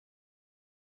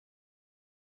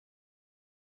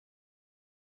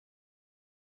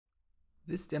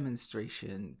This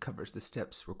demonstration covers the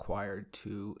steps required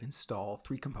to install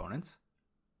three components: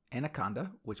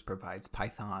 Anaconda, which provides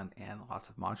Python and lots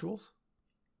of modules;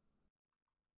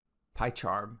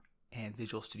 PyCharm and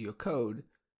Visual Studio Code,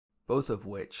 both of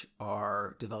which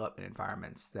are development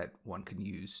environments that one can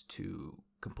use to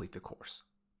complete the course.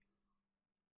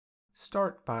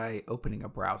 Start by opening a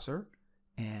browser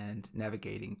and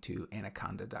navigating to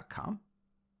anaconda.com.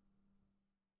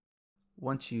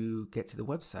 Once you get to the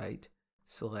website,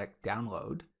 select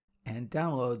Download and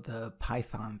download the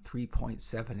Python 3.7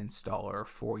 installer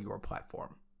for your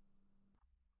platform.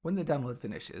 When the download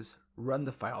finishes, run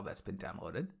the file that's been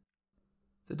downloaded.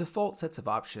 The default sets of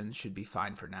options should be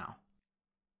fine for now.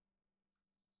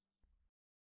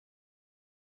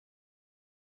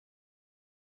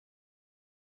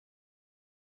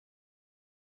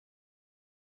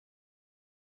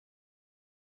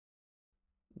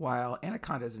 While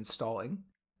Anaconda is installing,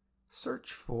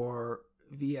 search for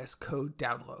VS Code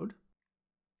download.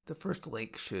 The first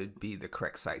link should be the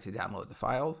correct site to download the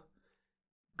files.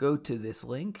 Go to this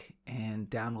link and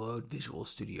download Visual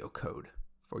Studio Code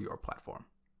for your platform.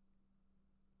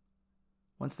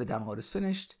 Once the download is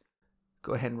finished,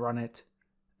 go ahead and run it.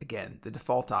 Again, the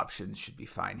default options should be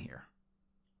fine here.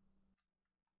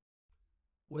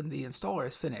 When the installer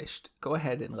is finished, go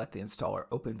ahead and let the installer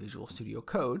open Visual Studio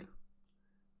Code.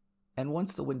 And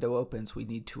once the window opens, we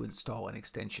need to install an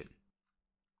extension.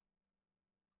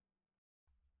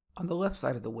 On the left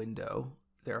side of the window,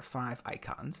 there are 5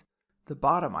 icons. The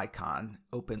bottom icon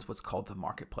opens what's called the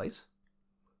marketplace.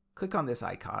 Click on this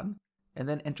icon and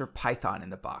then enter Python in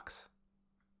the box.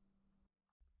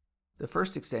 The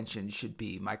first extension should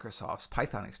be Microsoft's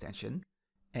Python extension,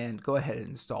 and go ahead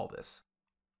and install this.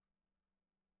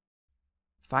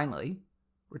 Finally,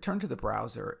 return to the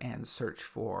browser and search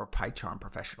for PyCharm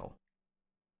Professional.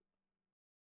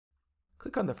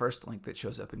 Click on the first link that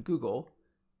shows up in Google,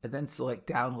 and then select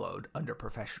Download under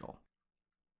Professional.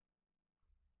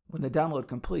 When the download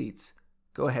completes,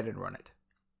 go ahead and run it.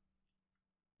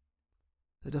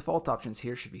 The default options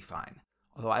here should be fine,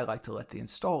 although I like to let the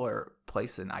installer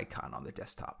place an icon on the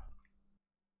desktop.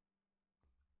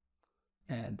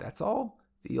 And that's all.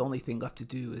 The only thing left to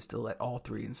do is to let all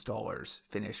 3 installers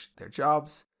finish their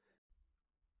jobs.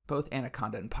 Both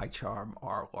Anaconda and PyCharm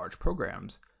are large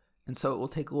programs, and so it will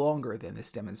take longer than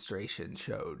this demonstration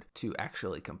showed to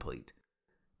actually complete.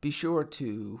 Be sure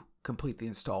to complete the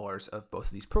installers of both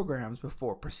of these programs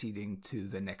before proceeding to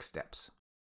the next steps.